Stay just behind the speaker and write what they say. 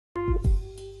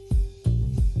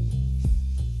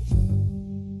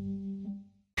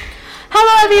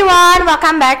everyone,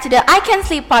 welcome back to the I Can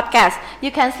Sleep podcast.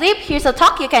 You can sleep, here's a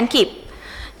talk you can keep.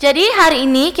 Jadi hari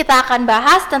ini kita akan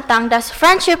bahas tentang does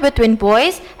friendship between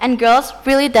boys and girls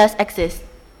really does exist.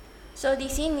 So di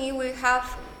sini we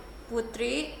have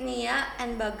Putri, Nia,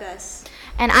 and Bagas.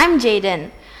 And I'm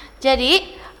Jaden.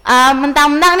 Jadi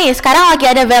mentang-mentang nih sekarang lagi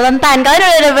ada Valentine. Kalian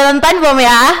udah ada Valentine belum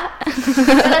ya?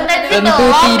 Valentine Tentu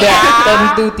tidak,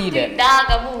 tentu tidak. Tidak,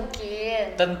 gak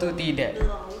mungkin. Tentu tidak.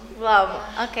 Belum.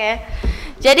 Oke.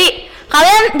 Jadi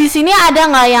kalian di sini ada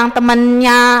nggak yang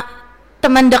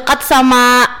teman dekat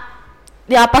sama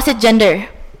di opposite gender?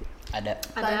 Ada.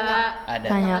 Banyak.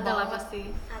 Ada lah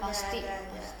pasti. Pasti.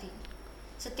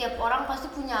 Setiap orang pasti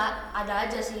punya, ada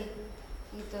aja sih.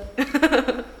 Gitu.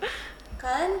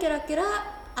 Kalian kira-kira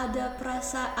ada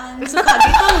perasaan suka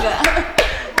gitu enggak?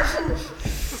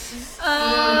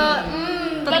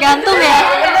 Tergantung ya.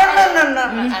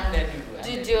 Anda juga.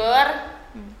 Jujur,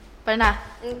 Pernah.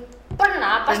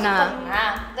 pasti Pernah.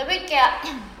 pernah. Tapi kayak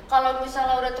kalau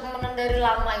misalnya udah temenan dari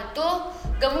lama itu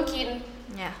gak mungkin.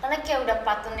 Ya. Karena kayak udah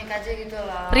platonik aja gitu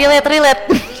loh. Relate.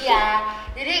 Iya.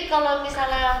 Jadi kalau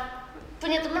misalnya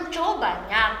punya teman cowok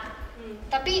banyak,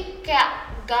 tapi kayak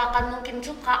gak akan mungkin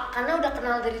suka karena udah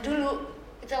kenal dari dulu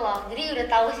gitu loh. Jadi udah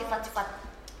tahu sifat-sifat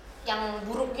yang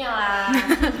buruknya lah,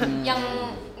 yang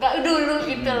gak dulu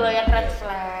gitu loh, yang red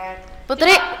flag.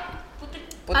 Putri.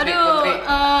 Putri.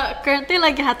 Currently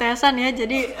lagi HTS-an ya,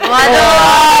 jadi Waduh.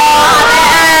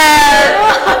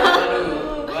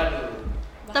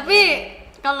 tapi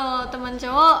kalau teman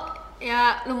cowok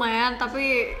ya lumayan,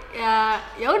 tapi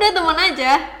ya udah teman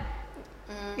aja.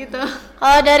 Gitu.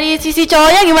 Kalau dari sisi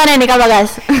cowoknya gimana nih Kak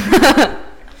Bagas?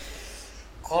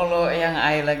 Kalau yang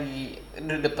I lagi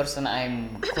the person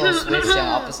I'm close with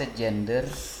yang opposite gender,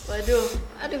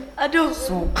 Aduh.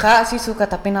 suka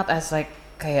tapi not as like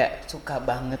kayak suka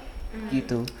banget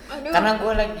gitu. Karena gue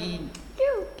lagi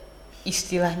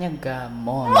istilahnya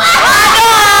gamon.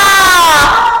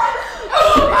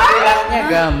 Istilahnya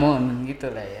gamon gitu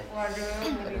lah ya.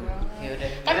 Ya udah.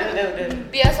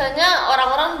 Biasanya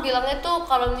orang-orang bilangnya tuh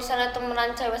kalau misalnya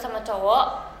temenan cewek sama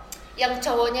cowok, yang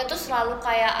cowoknya tuh selalu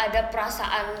kayak ada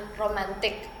perasaan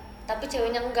romantik, tapi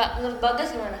ceweknya enggak. Menurut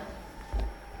Bagas gimana?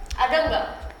 Ada enggak?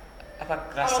 Apa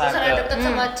Kalau rasa misalnya deket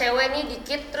sama cewek nih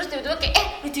dikit, terus tiba-tiba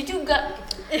kayak lucu juga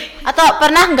gitu. Atau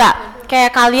pernah nggak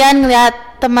kayak kalian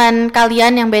ngeliat teman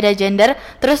kalian yang beda gender,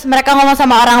 terus mereka ngomong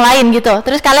sama orang lain gitu,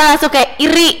 terus kalian langsung kayak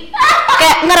iri,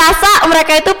 kayak ngerasa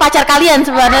mereka itu pacar kalian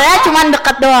sebenarnya cuman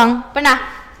deket doang.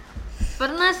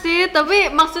 Pernah sih, tapi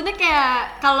maksudnya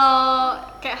kayak kalau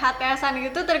kayak HTS-an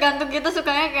gitu tergantung kita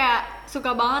sukanya kayak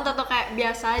suka banget atau kayak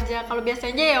biasa aja. Kalau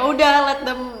biasa aja ya udah let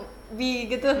them be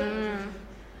gitu.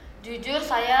 Jujur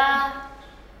saya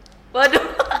Waduh.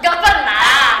 nggak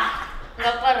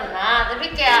pernah,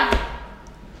 tapi kayak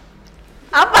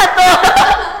Apa tuh?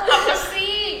 apa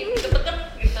sih gitu,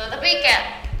 deket gitu, tapi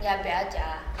kayak ya be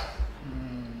aja.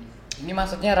 Ini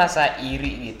maksudnya rasa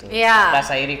iri gitu. Iya.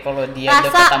 Rasa iri kalau dia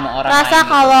deket sama orang rasa lain.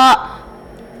 kalau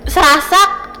serasa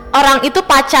orang itu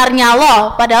pacarnya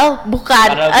lo, padahal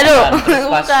bukan. Terus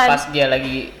Bukan. pas dia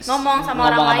lagi Ngomong sama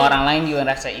orang lain juga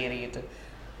rasa iri gitu.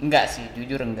 Enggak sih,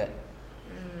 jujur enggak.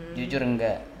 Jujur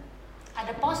enggak.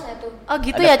 Ada posnya tuh. Oh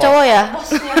gitu Ada ya pos. cowok ya?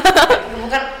 Posnya.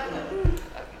 Bukan.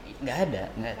 Enggak ada.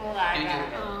 Nggak ada.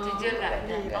 Jujur nggak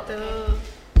ada.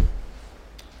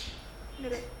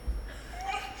 Gitu.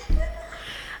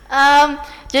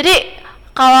 Jadi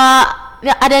kalau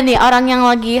ada nih orang yang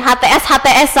lagi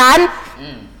HTS-an,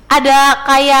 ada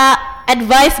kayak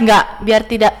advice nggak biar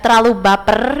tidak terlalu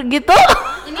baper gitu?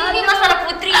 Ini masalah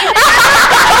Putri.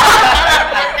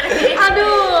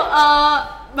 Aduh,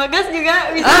 Bagas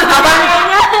juga bisa.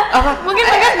 Apa? Mungkin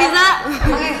Bagas bisa.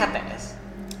 Emangnya HTS?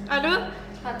 Aduh.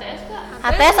 HTS nggak?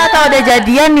 HTS atau udah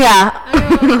jadian ya?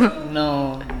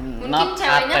 No, Mungkin not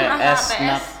ceweknya merasa HTS, HTS.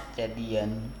 not jadian.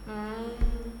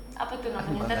 Apa tuh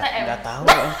namanya? Gua TTM. nggak tahu.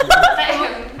 TTM.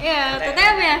 Iya,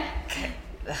 TTM ya.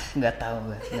 Nggak tahu.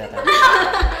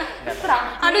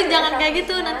 Aduh, jangan kayak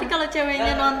gitu. Nanti kalau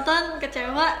ceweknya nonton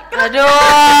kecewa. Aduh.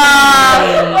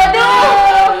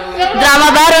 Drama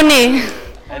baru nih.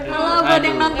 Halo buat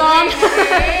yang nonton.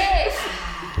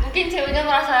 Mungkin ceweknya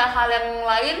merasa hal yang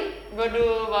lain.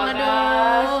 Waduh,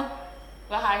 Waduh.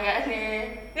 bahaya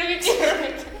nih.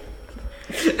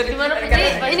 Gimana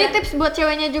Ini tips buat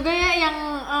ceweknya juga ya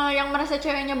yang merasa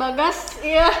ceweknya Bagas.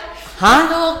 Iya. Hah?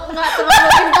 Untuk nggak terlalu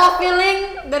involved feeling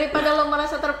daripada lo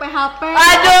merasa ter-PHP.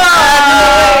 Aduh.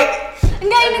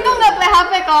 Enggak, ini tuh nggak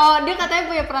PHP kok. Dia katanya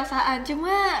punya perasaan,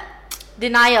 cuma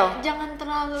Denial. jangan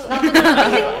terlalu.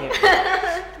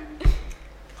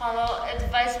 Kalau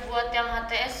advice buat yang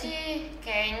HTS sih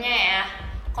kayaknya ya,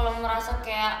 kalau merasa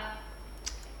kayak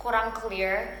kurang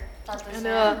clear statusnya.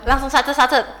 Aduh, langsung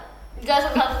satu-satu. Gak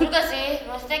satu juga sih,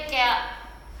 maksudnya kayak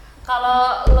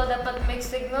kalau lo dapet mixed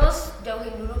signals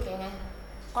jauhin dulu kayaknya.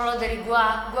 Kalau dari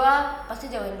gua pasti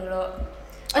jauhin dulu.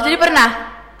 Jadi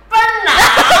pernah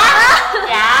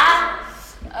ya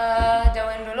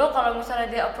jauhin dulu. Kalau misalnya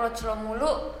dia approach lo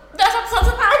mulu, gak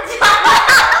satu-satu aja.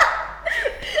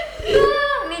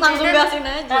 Langsung gasin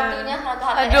aja. Ratunya ratu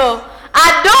HTS.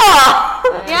 Aduh.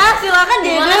 Ya silakan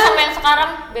Gimana Jeder. sama yang sekarang,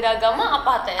 beda agama apa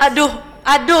HTS?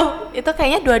 Aduh, itu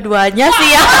kayaknya dua-duanya sih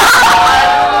ya.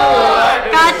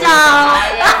 Kacau.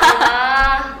 Ya,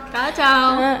 Kacau.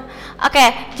 Oke,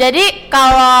 jadi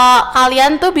kalau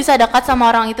kalian tuh bisa dekat sama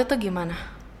orang itu tuh gimana?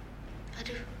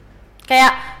 aduh.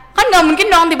 Kayak kan nggak mungkin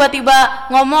dong tiba-tiba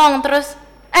ngomong terus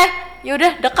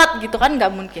yaudah dekat gitu kan, nggak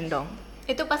mungkin dong.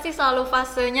 Itu pasti selalu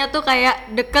fasenya tuh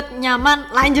kayak deket, nyaman,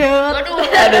 lanjut.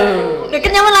 Aduh. Deket,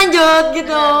 nyaman, lanjut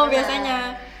gitu Benar.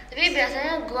 biasanya. Tapi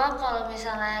biasanya gue kalau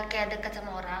misalnya kayak deket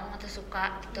sama orang atau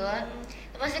suka gitu,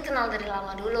 itu pasti kenal dari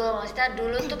lama dulu. Maksudnya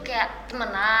dulu tuh kayak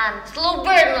temenan, slow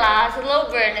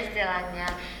burn istilahnya.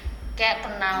 Kayak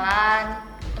kenalan,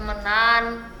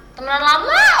 temenan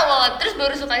lama banget. Terus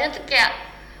baru sukanya tuh kayak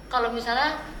kalau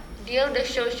misalnya dia udah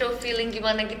show feeling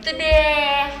gimana gitu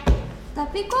deh.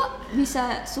 Tapi kok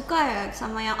bisa suka ya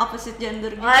sama yang opposite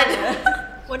gender gitu?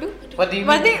 Waduh. What do you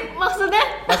mean? Berarti maksudnya?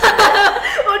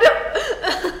 Waduh.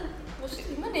 Musik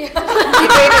gimana ya?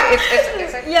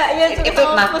 Itu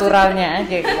naturalnya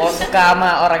aja. Mau suka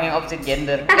sama orang yang opposite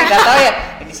gender. Nggak tahu ya.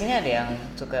 Di sini ada yang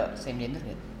suka same gender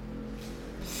gitu.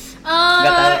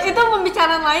 Nggak tahu sih. Itu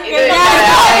pembicaraan lain Itu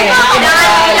kayaknya.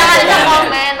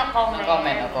 Jangan No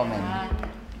comment.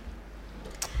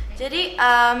 Jadi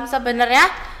sebenarnya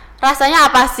rasanya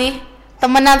apa sih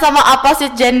temenan sama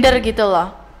opposite gender gitu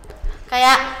loh?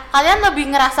 Kayak kalian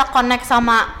lebih ngerasa connect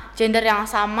sama gender yang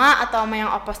sama atau sama yang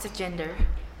opposite gender?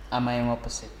 Sama yang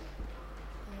opposite.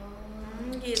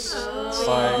 Gitu.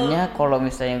 Soalnya kalau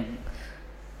misalnya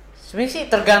sebenarnya sih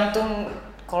tergantung.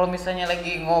 Kalau misalnya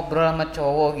lagi ngobrol sama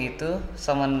cowok gitu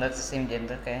sama same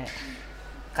gender, kayak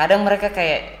kadang mereka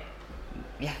kayak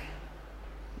ya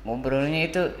ngobrolnya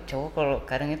itu cowok, kalau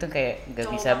kadang itu kayak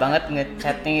gak bisa banget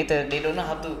ngechatnya gitu. They don't know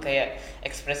how to kayak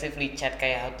expressively chat,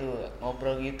 kayak how to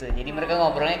ngobrol gitu. Jadi mereka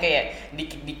ngobrolnya kayak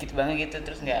dikit-dikit banget gitu,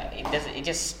 terus nggak it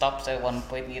just stops at one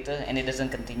point gitu and it doesn't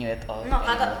continue at all. No,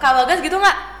 Kak Bagas gitu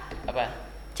nggak? Apa?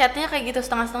 Chatnya kayak gitu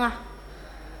setengah-setengah.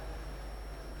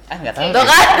 Nggak tahu. Tuh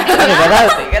kan? Nggak tahu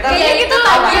sih. Kayak gitu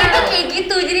tau, dia tuh kayak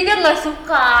gitu, jadi dia nggak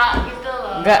suka gitu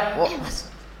loh. Nggak.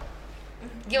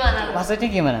 Gimana?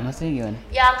 Maksudnya gimana?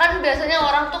 Ya kan biasanya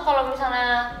orang tuh kalau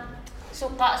misalnya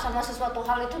suka sama sesuatu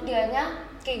hal itu dianya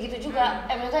kayak gitu juga.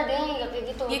 Maksudnya dia nggak kayak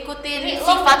gitu. Ngikutin Jadi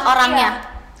sifat orangnya.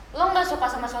 Lo nggak suka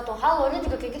sama suatu hal, lo nya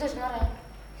juga kayak gitu sebenarnya.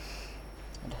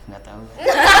 Udah nggak tahu.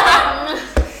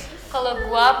 Kalau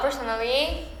gua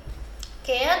personally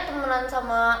kayaknya temenan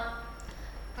sama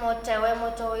mau cewek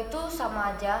mau cowok itu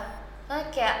sama aja.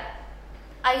 Karena kayak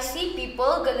I see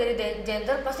people gak dari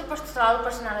gender pasti selalu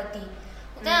personality.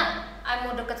 Maksudnya I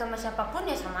mau deket sama siapapun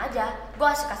ya sama aja, gue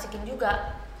asik-asikin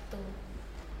juga tuh.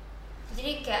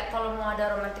 Jadi kayak kalau mau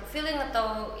ada romantic feeling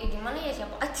atau ya gimana ya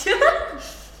siapa aja.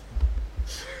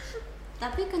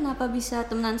 Tapi kenapa bisa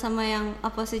temenan sama yang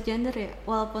opposite gender ya?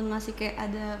 Walaupun masih kayak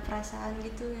ada perasaan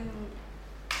gitu yang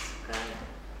suka.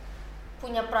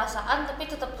 Punya perasaan tapi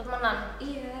tetap temenan.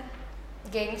 Iya.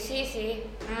 Gengsi sih.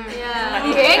 Iya.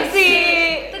 Gengsi.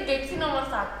 Itu gengsi nomor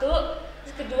 1.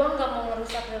 Terus kedua nggak mau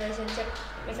ngerusak relationship.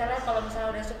 Misalnya kalau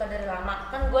misalnya udah suka dari lama,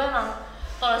 kan gue emang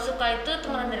kalau suka itu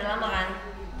temenan dari lama kan,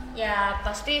 ya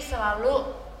pasti selalu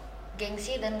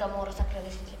gengsi dan gak mau rusak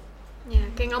relationship. Ya,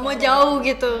 kayak nggak mau jauh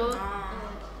gitu.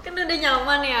 Kan udah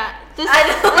nyaman ya. Terus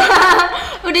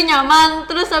udah nyaman,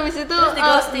 terus habis itu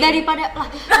daripada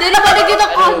kita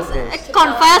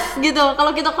confess gitu.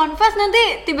 Kalau kita confess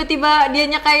nanti tiba-tiba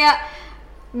dianya kayak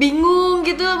bingung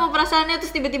gitu sama perasaannya,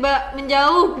 terus tiba-tiba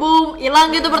menjauh, boom,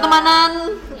 hilang gitu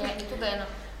pertemanan. Ya itu gak enak.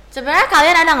 Sebenarnya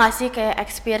kalian ada nggak sih kayak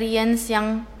experience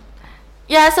yang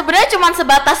ya sebenarnya cuma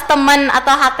sebatas teman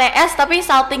atau HTS tapi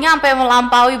saltingnya sampai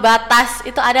melampaui batas,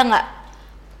 itu ada nggak?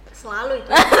 Selalu itu.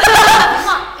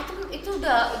 itu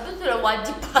udah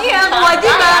wajib banget. Iya,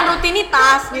 kewajiban,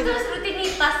 rutinitas gitu. Itu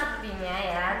rutinitas sepertinya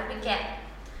ya, tapi kayak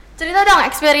Cerita dong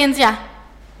experience-nya.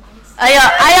 Ayo.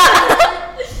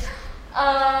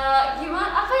 Gimana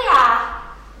apa ya?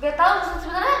 Gak tahu,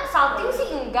 sebenarnya salting sih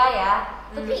enggak ya,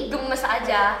 tapi gemes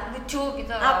aja, lucu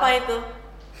gitu. Apa itu?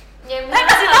 Ya,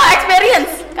 Kasih tahu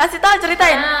experience, kasih tahu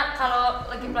ceritain. Karena kalau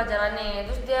lagi pelajaran nih,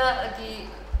 terus dia lagi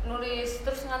nulis,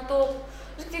 terus ngantuk,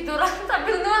 terus tiduran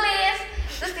sambil nulis,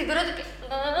 terus tidurnya tuh kayak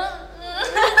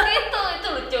gitu, itu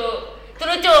lucu. Itu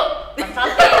lucu.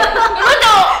 Sampai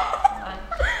lucu.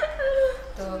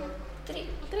 Tuh. Tri.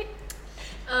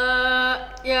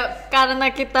 Ya karena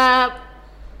kita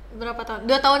berapa tahun?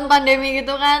 2 tahun pandemi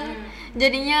gitu kan.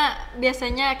 Jadinya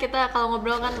biasanya kita kalau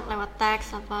ngobrol kan lewat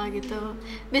teks apa gitu.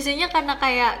 Biasanya karena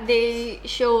kayak they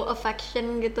show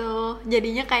affection gitu.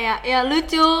 Jadinya kayak ya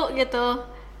lucu gitu.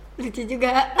 Lucu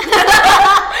juga.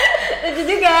 Lucu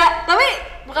juga. Tapi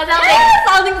Bukan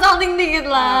salting. salting dikit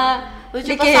lah.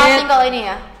 Lucu ke salting kalau ini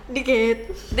ya.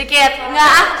 Dikit. Enggak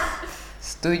ah.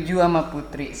 Setuju sama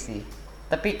Putri sih.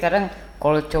 Tapi kadang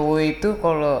kalau cowok itu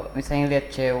kalau misalnya lihat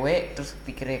cewek terus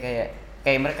pikirnya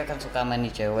kayak mereka kan suka sama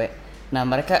nih cewek. Nah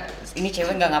mereka ini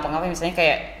cewek nggak ngapa-ngapain, misalnya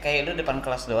kayak lu depan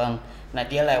kelas doang. Nah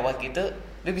dia lewat gitu,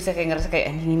 lu bisa kayak ngerasa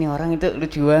kayak anjing ini orang itu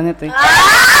lucu banget tuh.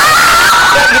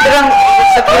 Kayak gitu dong.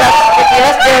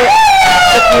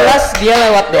 Sekilas dia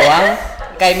lewat doang.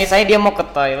 Kayak misalnya dia mau ke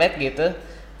toilet gitu.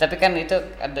 Tapi kan itu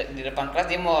ada di depan kelas,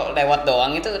 dia mau lewat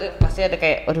doang itu pasti ada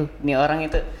kayak aduh ini orang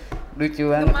itu lucu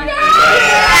banget gitu.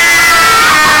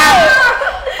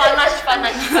 Panas.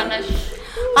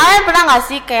 Kalian pernah nggak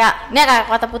sih kayak ini kayak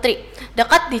kata Putri,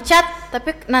 dekat di chat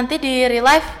tapi nanti di real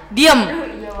life diem,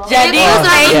 jadi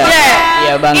stranger.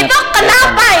 Iya banget. Itu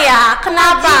kenapa ya?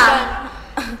 Kenapa?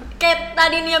 Kayak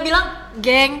tadi Nia bilang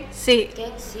gengsi.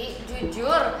 Gengsi,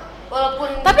 jujur.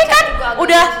 Walaupun Tapi chat kan juga agak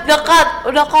udah dekat,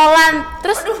 udah kolan,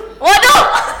 terus waduh,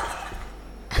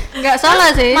 Nggak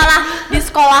salah sih. malah di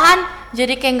sekolahan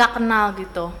jadi kayak nggak kenal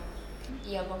gitu.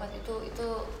 Iya banget, itu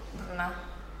pernah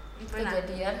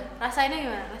kejadian. Rasanya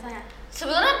gimana? Rasanya?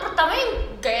 Sebenarnya pertamanya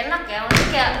gak enak ya, maksudnya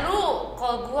kayak lu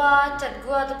call gua, chat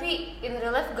gua, tapi in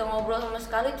real life gak ngobrol sama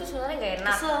sekali itu sebenarnya gak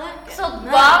enak. Kesel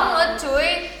banget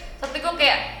cuy. Tapi gua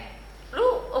kayak lu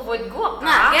avoid gua kan?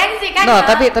 Nah, gengsi kan? No,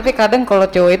 ya? tapi kadang kalau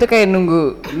cowok itu kayak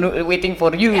nunggu waiting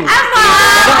for you. Apa?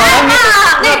 Kadang orang gitu.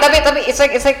 No, tapi it's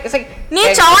like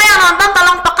Nih cowok yang nonton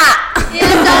tolong peka. Iya,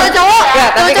 cowok-cowok. ya,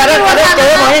 tapi kadang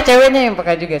cowok maunya ceweknya yang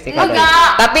peka juga sih kadang.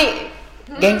 Enggak. Tapi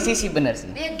gengsi sih bener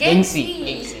sih. Dia Gengsi.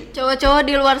 Cowok-cowok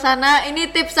di luar sana, ini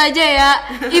tips aja ya.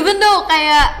 Even tuh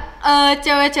kayak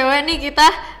cewek-cewek nih kita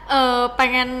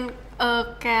pengen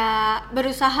kayak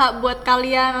berusaha buat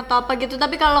kalian atau apa gitu,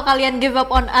 tapi kalau kalian give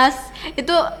up on us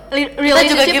itu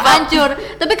relationship give up. hancur.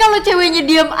 Tapi kalau ceweknya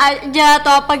diam aja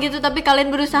atau apa gitu tapi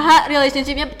kalian berusaha,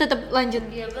 relationshipnya tetap lanjut.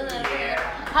 Iya benar.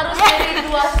 Harus dari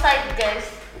dua side guys.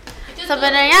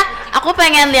 Sebenarnya aku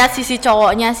pengen lihat sisi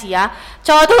cowoknya sih ya.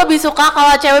 Cowok tuh lebih suka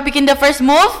kalau cewek bikin the first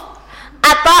move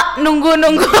atau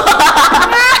nunggu-nunggu.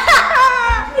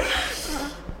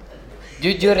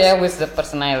 Jujur ya, with the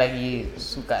person I lagi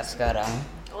suka sekarang,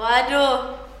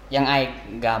 Waduh. yang I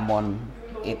gamon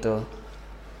itu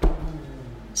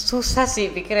susah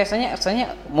sih pikirnya,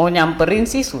 soalnya mau nyamperin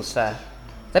sih susah.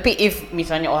 Tapi if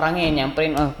misalnya orangnya yang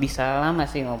nyamperin, oh bisa lama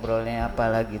sih ngobrolnya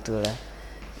apalah gitulah.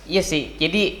 Iya sih,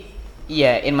 jadi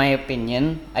ya in my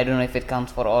opinion, I don't know if it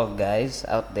counts for all guys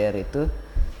out there itu.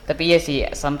 Tapi iya sih,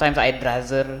 sometimes I'd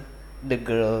rather the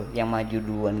girl yang maju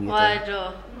duluan gitu.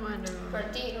 Waduh.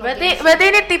 Berarti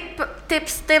ini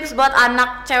tips-tips buat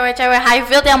anak cewek-cewek high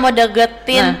field yang mau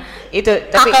deketin. Nah, itu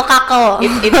tapi kakel-kakel.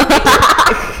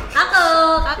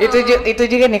 itu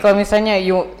juga nih kalau misalnya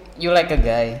you like a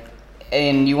guy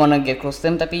and you wanna get close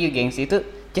to him tapi you gengsi, itu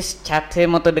just chat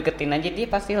him atau deketin aja, dia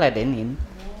pasti ladenin.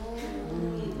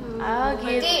 Ah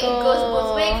berarti gitu. it goes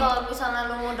both way. Kalau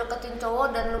misalnya lu mau deketin cowok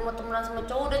dan lu mau temenan sama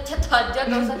cowok, udah chat aja,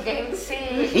 gak usah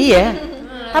gengsi. Iya.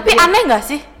 Tapi aneh nggak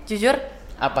sih, jujur?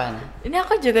 Apaan? Ini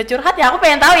aku juga curhat ya, aku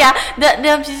pengen tahu ya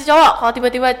dalam sisi cowok kalau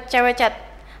tiba-tiba cewek chat,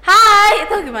 hai,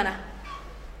 itu gimana?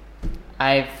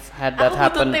 I've had that Aku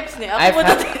butuh happen. tips nih, aku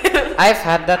butuh tips. I've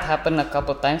had that happen a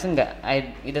couple times, enggak.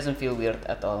 It doesn't feel weird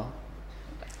at all.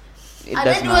 It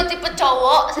Ada does dua not. tipe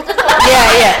cowok, satu cowok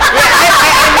Iya.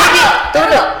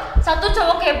 Tunggu. Satu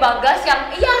cowok kayak Bagas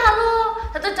yang iya halo,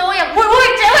 satu cowok yang woi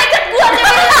cewek chat gua.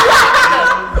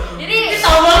 Jadi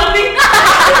tahu banget nih.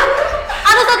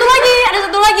 Ada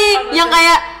satu lagi yang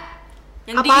kayak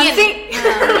Yang apaan dingin. sih?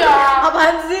 Iya.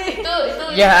 Apaan sih? Itu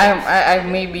Yeah, I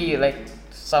maybe like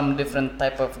some different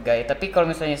type of guy. Tapi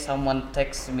kalau misalnya someone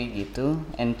text me gitu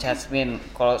and chats me,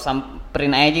 kalau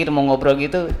samperin aja gitu mau ngobrol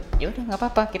gitu, ya udah nggak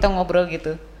apa-apa, kita ngobrol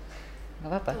gitu,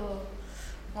 nggak apa-apa.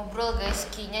 ngobrol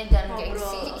guys, kinya jangan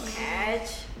gengsi.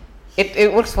 It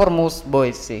works for most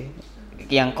boys sih,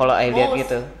 yang kalau I lihat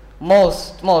gitu.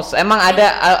 Most emang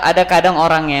ada kadang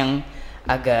orang yang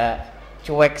agak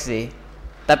cuek sih,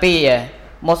 tapi ya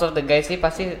most of the guys sih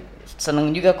pasti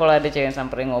seneng juga kalau ada cewek yang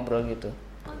samperin ngobrol gitu.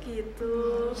 Oh gitu.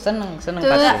 Seneng Tuh,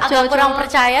 pasti. Agak kurang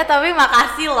percaya tapi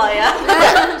makasih loh ya.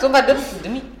 Sumpah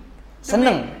demi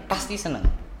seneng, pasti seneng.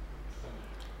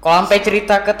 Kalau sampai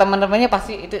cerita ke teman-temannya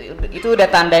pasti itu udah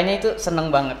tandanya itu seneng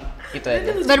banget. Itu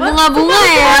aja. Berbunga-bunga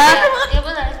ya. Iya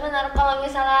benar. Kalau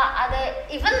misalnya ada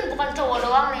even bukan cowok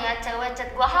doang nih ya, cewek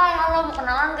chat gua, "Hai, halo, mau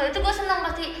kenalan gak?" Itu gua seneng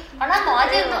pasti. Karena mau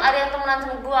aja itu ada yang temenan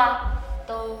sama gua.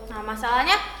 Tuh. Nah,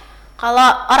 masalahnya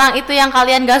kalau orang itu yang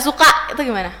kalian gak suka, itu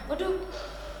gimana? Waduh.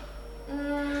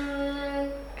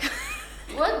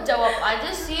 Gua jawab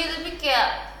aja sih, tapi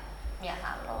kayak ya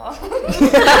halo.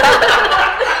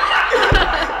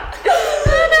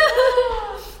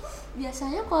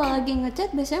 Biasanya kalau lagi ngechat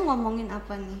biasanya ngomongin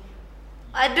apa nih?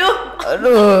 Aduh.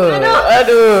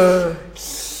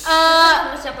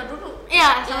 Sama siapa dulu?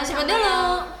 Iya, sama siapa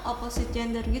dulu? Opposite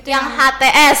gender gitu. Yang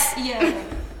HTS. Iya.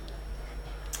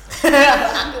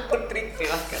 Aku Putri,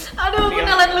 silakan. Aduh,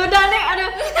 kenalan ludah nih.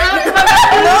 Aduh.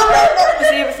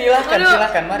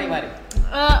 Silakan, mari.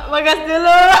 Bagas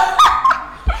dulu.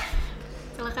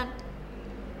 Silakan.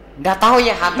 Nggak tahu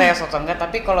ya HTS atau enggak,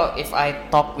 tapi kalau if I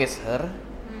talk with her,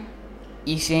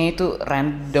 isinya itu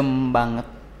random banget.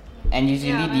 And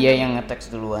usually dia yang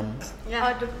nge-text duluan.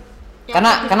 Ya. Aduh.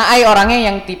 Karena I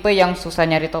orangnya yang tipe yang susah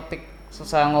nyari topik,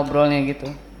 susah ngobrolnya gitu.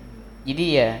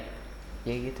 Jadi ya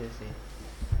gitu sih.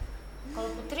 Kalau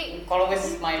Putri, Kalau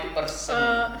with my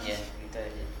person, ya gitu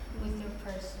aja. with your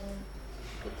person.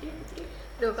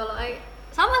 Duh, kalau I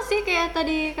sama sih kayak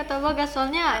tadi kata Bagas,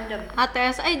 soalnya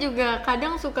HTSI juga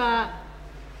kadang suka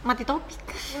mati topik.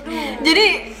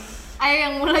 Jadi I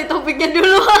yang mulai topiknya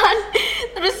duluan.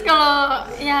 Terus kalau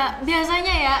ya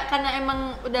biasanya ya karena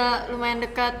emang udah lumayan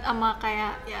dekat sama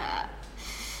kayak ya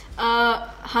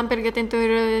hampir get into a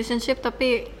relationship,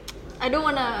 tapi I don't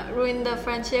wanna ruin the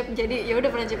friendship, jadi ya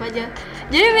udah friendship aja.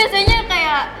 Jadi biasanya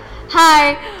kayak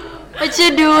hi, what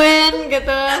you doing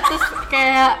gitu, terus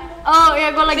kayak oh ya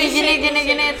gue lagi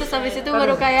gini, terus habis itu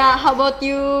baru kayak how about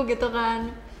you gitu kan,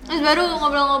 terus baru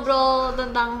ngobrol-ngobrol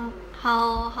tentang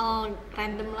hal-hal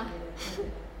random lah.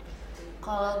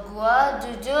 Kalau gua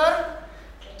jujur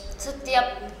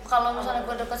setiap kalau misalnya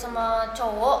gua deket sama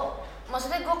cowok,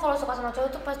 maksudnya gua kalau suka sama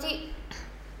cowok tuh pasti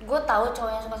gua tahu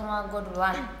cowok yang suka sama gua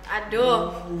duluan.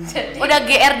 Aduh. Udah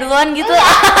GR duluan gitu.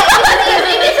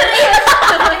 Ini serius.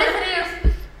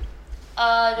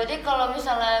 Jadi kalau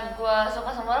misalnya gua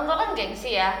suka sama orang, gua kan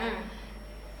gengsi ya.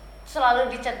 Selalu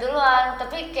di chat duluan,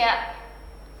 tapi kayak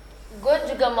gue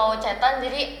juga mau chatan,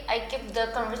 jadi I keep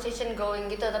the conversation going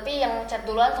gitu, tapi yang chat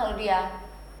duluan selalu dia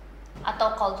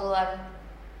atau call duluan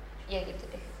ya gitu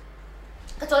deh,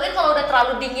 kecuali kalau udah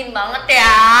terlalu dingin banget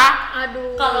ya.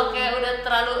 Aduh. Kalau kayak udah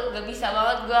terlalu gak bisa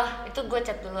banget gue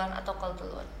chat duluan atau call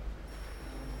duluan.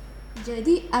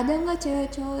 Jadi ada nggak cewek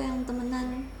cowok yang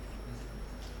temenan?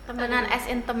 Temenan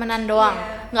as in temenan doang.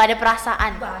 Nggak ada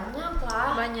perasaan. Banyak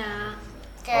lah, Banyak.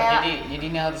 kayak jadi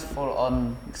ini harus full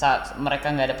on saat mereka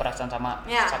nggak ada perasaan sama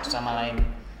satu sama lain.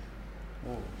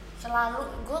 selalu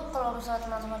gue kalau misalnya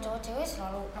teman sama cowok cewek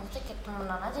selalu maksudnya kayak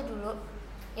temenan aja dulu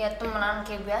ya, temenan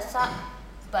kayak biasa.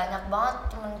 Banyak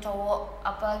banget temen cowok,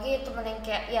 apalagi temen yang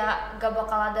kayak ya gak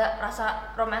bakal ada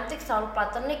rasa romantis, selalu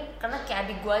platonik karena kayak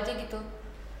adik gue aja gitu.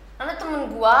 Karena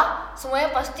temen gue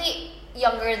semuanya pasti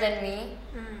younger than me.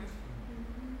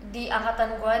 Di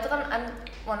angkatan gue itu kan I'm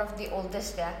one of the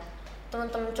oldest ya.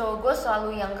 Temen-temen cowok gue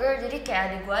selalu younger, jadi kayak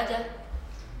adik gue aja.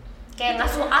 Kayak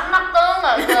ngasuh anak tau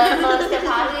nggak? Kalau setiap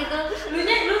hari itu.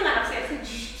 Lu nggak naksir?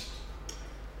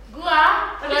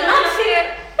 Gua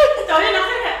naksir. Cowoknya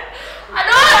naksir nggak?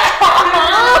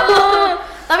 Aduh.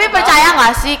 Tapi percaya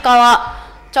nggak sih kalau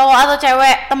cowok atau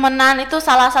cewek temenan itu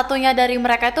salah satunya dari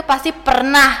mereka itu pasti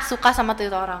pernah suka sama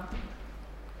tuh orang.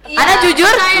 Iya, Ana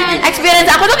jujur, experience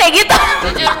aku tuh kayak gitu.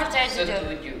 Jujur, percaya jujur.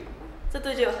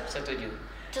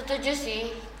 Setuju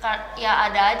sih. Ya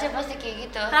ada aja pasti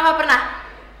kayak gitu. Kenapa pernah?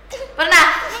 Pernah.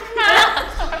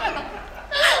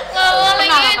 Nggak boleh Pernah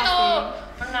lah gitu.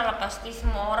 pasti. Pernah lah pasti,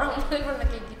 semua orang pernah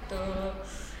kayak gitu.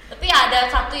 Tapi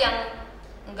ada satu yang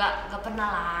nggak pernah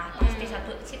lah. Pasti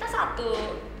kita satu.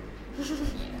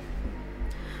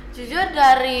 Jujur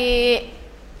dari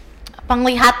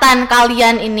penglihatan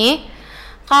kalian ini,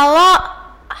 kalau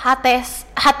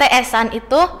HTS-an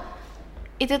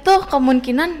itu tuh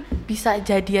kemungkinan bisa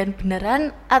jadian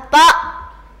beneran atau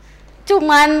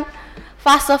cuman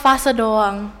fase-fase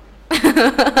doang.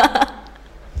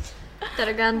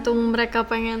 Tergantung mereka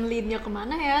pengen leadnya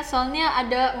kemana ya. Soalnya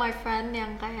ada my friend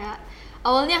yang kayak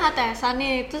awalnya HTS-an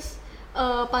nih, terus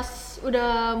pas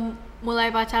udah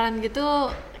mulai pacaran gitu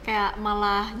kayak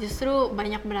malah justru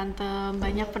banyak berantem,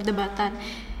 banyak perdebatan.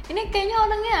 Ini kayaknya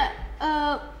orangnya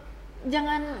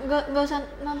jangan gak usah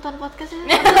nonton podcastnya.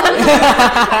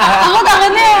 Aku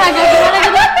tangannya agak gimana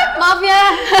gitu, maaf ya.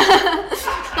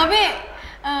 Tapi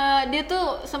dia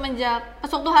tuh semenjak pas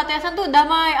waktu HTS-an tuh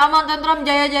damai, aman, tentram,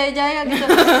 jaya gitu.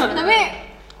 Tapi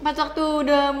pas waktu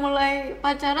udah mulai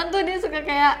pacaran tuh dia suka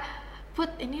kayak, Put,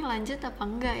 ini lanjut apa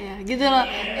enggak ya? Gitu loh.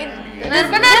 Benar.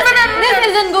 This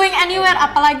isn't going anywhere,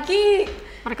 apalagi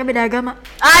mereka beda agama.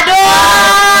 Aduh.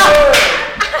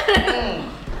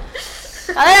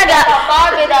 Kalian ada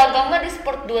apa beda agama di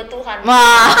support dua Tuhan.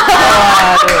 Wah.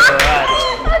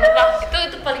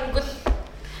 Itu paling good.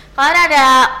 Kalian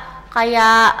ada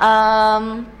kayak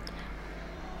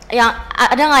yang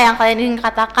ada nggak yang kalian ingin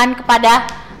katakan kepada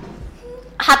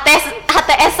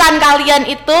HTS-an kalian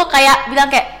itu, kayak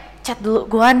bilang kayak chat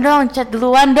duluan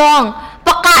dong,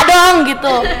 peka dong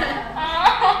gitu.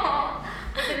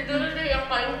 Jadi dulu deh yang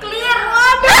paling clear.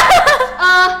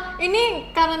 Ini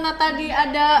karena tadi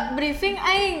ada briefing,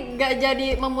 Aing nggak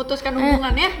jadi memutuskan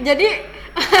hubungannya, jadi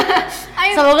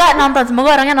Aing,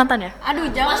 Semoga orangnya nonton ya. aduh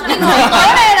jangan Pasti nonton.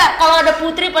 nonton. Kalau ada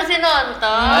Putri pasti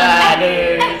nonton.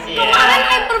 Kemarin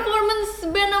Aing performance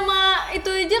band sama itu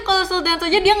aja, kalau Sultan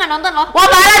aja dia nggak nonton loh. Wah,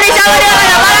 parah nih, siapa dia?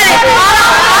 Parah nih.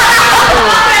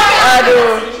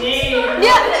 Aduh.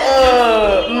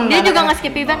 Dia juga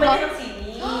nge-skip event loh.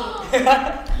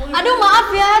 Aduh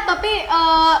maaf ya, tapi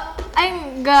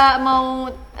Aing nggak mau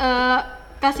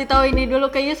kasih tahu ini dulu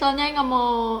ke you, soalnya Aing nggak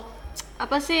mau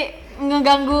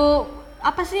ngeganggu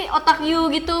otak you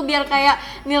gitu, biar kayak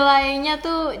nilainya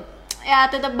tuh ya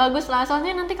tetap bagus lah.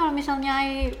 Soalnya nanti kalau misalnya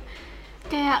Aing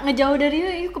kayak ngejauh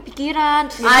dari you kepikiran.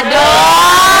 Aduh.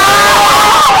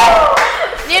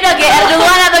 Ini udah GR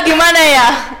duluan atau gimana ya?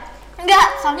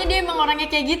 Enggak, soalnya dia emang orangnya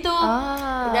kayak gitu.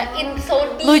 Udah in so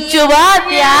deep. Lucu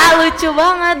banget ya, lucu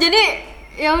banget. Jadi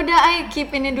ya udah, I keep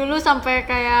ini dulu sampai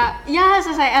kayak ya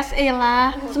selesai SA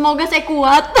lah. Semoga saya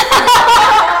kuat.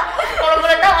 Kalau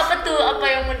boleh tahu apa tuh, apa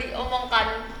yang mau diomongkan?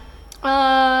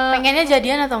 Pengennya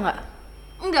jadian atau enggak?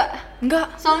 Enggak.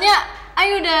 Soalnya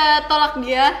I udah tolak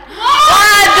dia.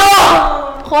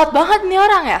 Aduh, kuat banget nih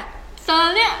orang ya.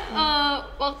 Soalnya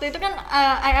waktu itu kan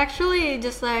I actually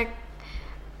just like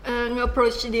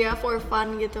nge-approach dia for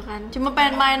fun gitu kan. Cuma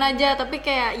pengen main aja, tapi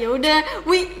kayak ya udah,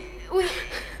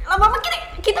 lama-lama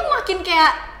kita makin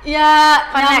kayak ya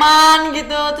nyaman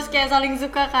gitu, terus kayak saling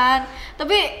suka kan.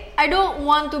 Tapi I don't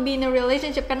want to be in a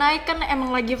relationship karena I kan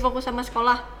emang lagi fokus sama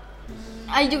sekolah.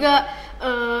 I juga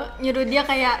nyuruh dia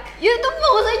kayak, ya tuh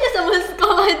fokus aja sama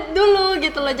sekolah dulu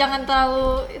gitu loh, jangan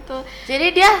terlalu itu. Jadi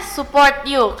dia support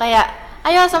you, kayak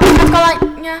ayo sama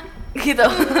sekolahnya gitu.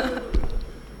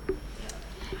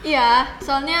 Iya,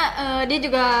 soalnya dia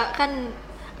juga kan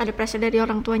ada pressure dari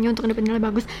orang tuanya untuk dapat nilai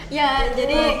bagus. Ya,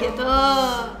 jadi gitu.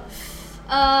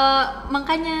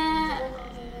 Makanya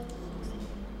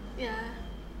ya.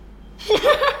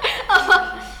 Apa?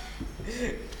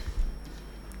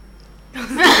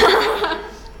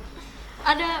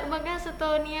 Ada Bagas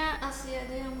atau Nia? Kasih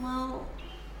ada yang mau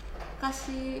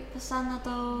kasih pesan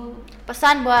atau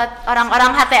Pesan buat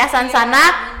orang-orang HTS-an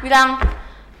sana, bilang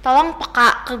tolong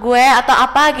peka ke gue atau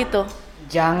apa gitu.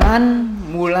 Jangan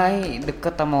mulai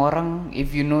deket sama orang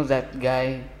if you know that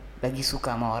guy lagi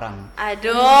suka sama orang.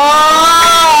 Aduh.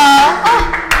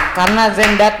 Karena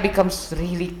then that becomes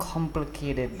really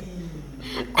complicated.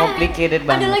 Complicated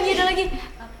banget. Ada lagi.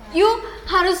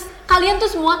 Kalian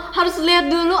tuh semua harus lihat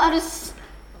dulu, harus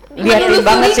Lihatin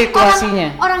banget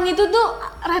situasinya. Orang itu tuh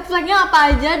red flagnya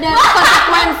apa aja dan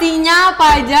konsekuensinya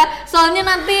apa aja. Soalnya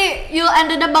nanti you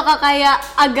ended up bakal kayak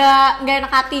agak gak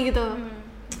enak hati gitu.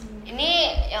 Ini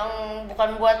yang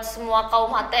bukan buat semua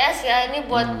kaum HTS ya, ini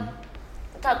buat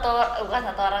bukan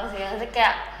satu orang sih, maksudnya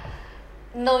kayak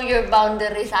know your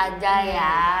boundaries aja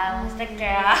ya. Maksudnya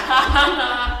kayak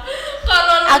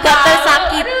kalau Agak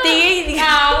tersakiti.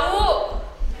 Tahu.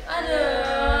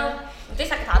 Aduh. Nanti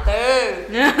sakit hati.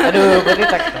 Aduh, berarti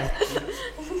sakit.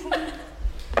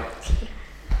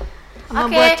 Sama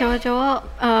Oke. buat cowok-cowok,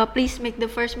 please make the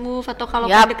first move, atau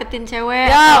kalau Yup. pengen deketin cewek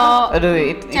Yup. atau Aduh,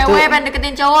 itu cewek pengen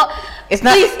deketin cowok, it's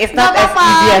not please, it's not nggak as apa-apa,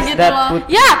 easy as gitu that. loh. Put.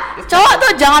 Ya, cowok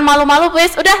tuh jangan malu-malu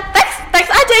please. Udah teks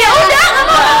aja ya udah. Nggak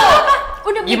apa-apa.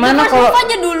 Udah make Gimana the first kalau- move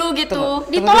aja dulu gitu, Tunggu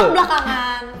ditolak dulu.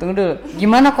 belakangan. Tunggu dulu.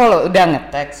 Gimana kalau udah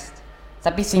nge-text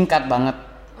tapi singkat banget?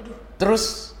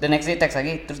 Terus the next day text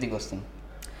lagi, terus di ghosting.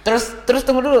 Terus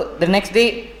tunggu dulu, the next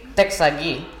day text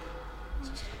lagi.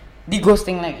 Di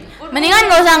ghosting lagi. Mendingan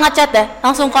gak usah ngechat deh,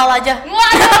 langsung call aja.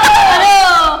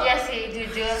 Aduh. Iya sih,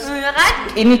 jujur. Iya kan?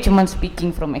 Ini cuman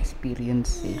speaking from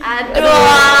experience sih. Aduh.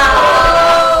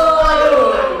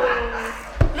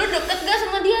 Lu deket gak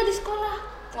sama dia di sekolah?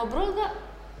 Ngobrol gak?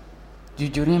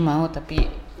 Jujurnya mau, tapi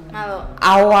Malu.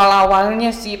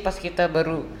 awal-awalnya sih pas kita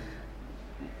baru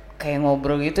kayak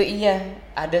ngobrol gitu, iya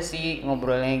ada sih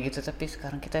ngobrolnya gitu, tapi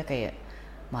sekarang kita kayak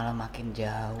malah makin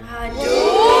jauh.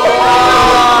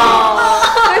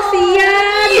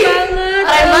 Kasian banget.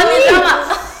 Keren banget nih drama.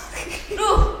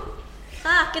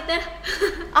 Sakit ya.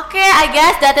 Oke, I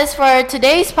guess that is for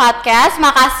today's podcast.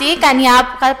 Makasih Kak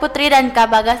Nia, Kak Putri, dan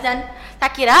Kak Bagas dan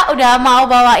Kak Kira udah mau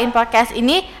bawain podcast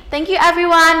ini. Thank you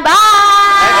everyone. Bye.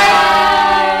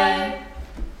 Bye.